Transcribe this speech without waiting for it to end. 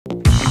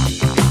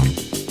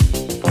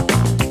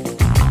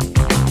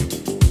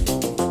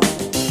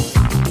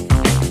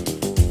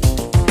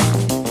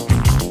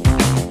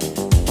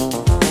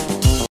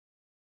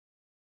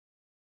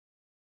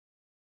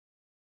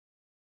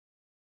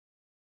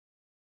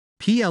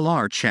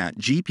PLR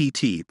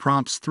ChatGPT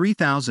Prompts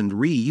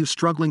 3000. You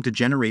struggling to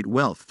generate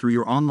wealth through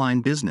your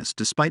online business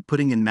despite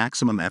putting in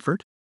maximum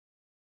effort?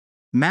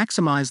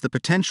 Maximize the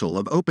potential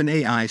of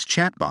OpenAI's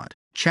chatbot,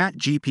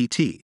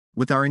 ChatGPT,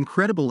 with our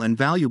incredible and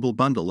valuable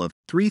bundle of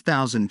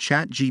 3000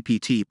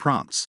 ChatGPT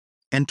prompts,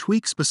 and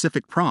tweak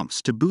specific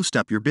prompts to boost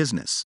up your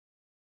business.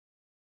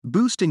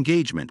 Boost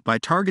engagement by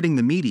targeting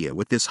the media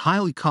with this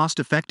highly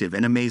cost-effective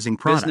and amazing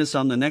product. Business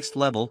on the next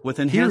level with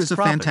enhanced Here is a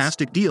profits.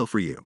 fantastic deal for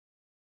you.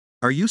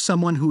 Are you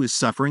someone who is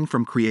suffering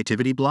from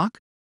creativity block?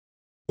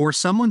 Or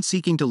someone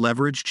seeking to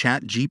leverage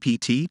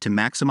ChatGPT to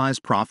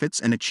maximize profits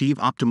and achieve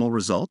optimal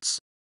results?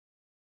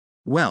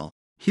 Well,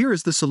 here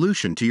is the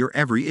solution to your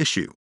every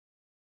issue.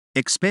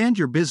 Expand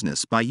your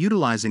business by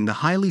utilizing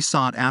the highly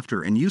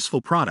sought-after and useful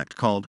product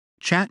called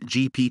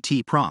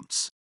ChatGPT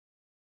Prompts.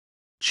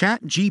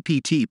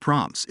 ChatGPT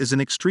Prompts is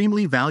an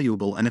extremely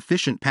valuable and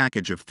efficient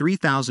package of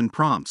 3000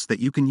 prompts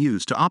that you can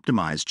use to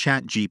optimize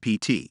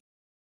ChatGPT.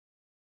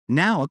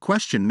 Now a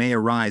question may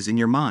arise in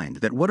your mind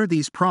that what are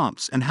these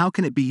prompts and how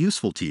can it be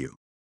useful to you?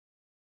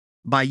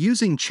 By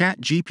using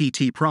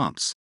ChatGPT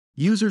prompts,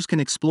 users can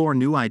explore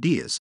new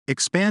ideas,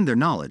 expand their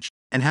knowledge,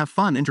 and have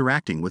fun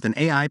interacting with an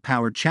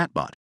AI-powered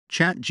chatbot,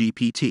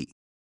 ChatGPT.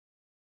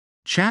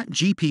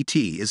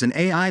 ChatGPT is an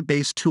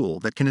AI-based tool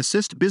that can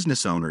assist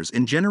business owners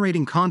in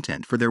generating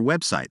content for their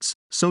websites,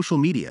 social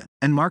media,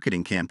 and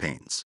marketing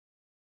campaigns.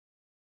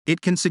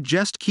 It can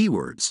suggest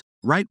keywords,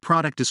 write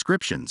product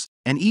descriptions,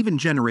 and even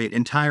generate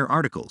entire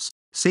articles,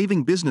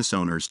 saving business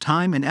owners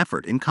time and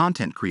effort in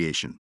content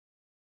creation.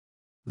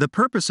 The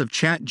purpose of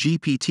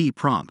ChatGPT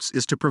prompts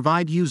is to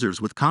provide users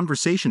with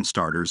conversation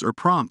starters or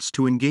prompts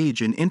to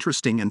engage in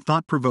interesting and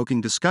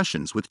thought-provoking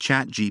discussions with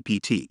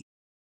ChatGPT.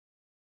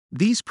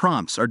 These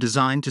prompts are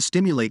designed to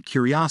stimulate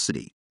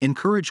curiosity,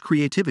 encourage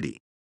creativity,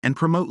 and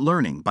promote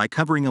learning by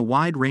covering a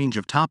wide range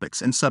of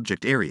topics and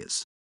subject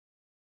areas.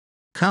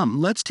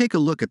 Come, let's take a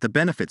look at the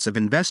benefits of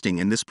investing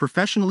in this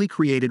professionally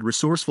created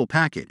resourceful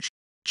package.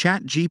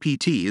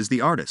 ChatGPT is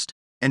the artist,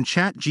 and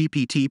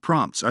ChatGPT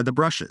prompts are the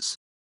brushes.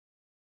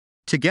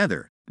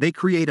 Together, they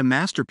create a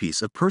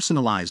masterpiece of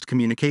personalized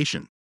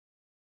communication.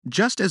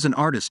 Just as an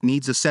artist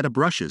needs a set of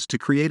brushes to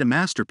create a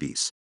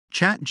masterpiece,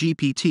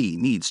 ChatGPT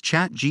needs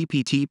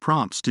ChatGPT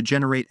prompts to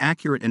generate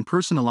accurate and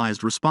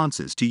personalized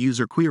responses to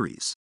user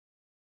queries.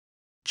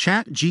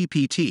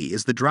 ChatGPT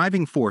is the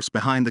driving force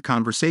behind the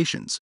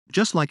conversations,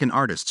 just like an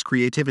artist's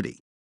creativity.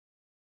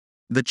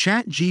 The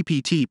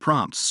ChatGPT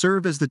prompts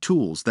serve as the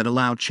tools that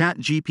allow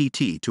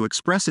ChatGPT to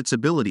express its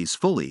abilities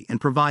fully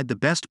and provide the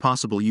best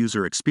possible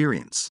user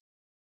experience.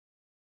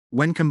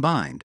 When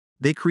combined,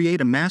 they create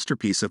a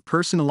masterpiece of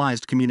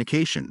personalized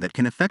communication that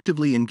can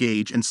effectively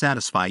engage and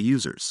satisfy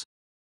users.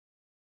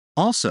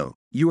 Also,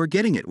 you are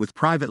getting it with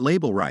private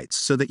label rights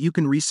so that you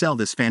can resell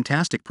this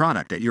fantastic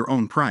product at your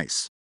own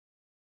price.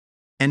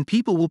 And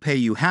people will pay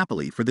you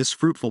happily for this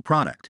fruitful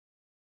product.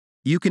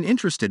 You can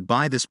interested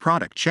buy this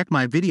product, check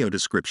my video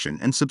description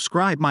and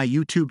subscribe my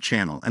YouTube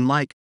channel and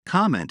like,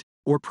 comment,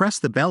 or press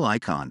the bell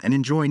icon and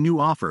enjoy new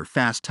offer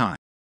fast time.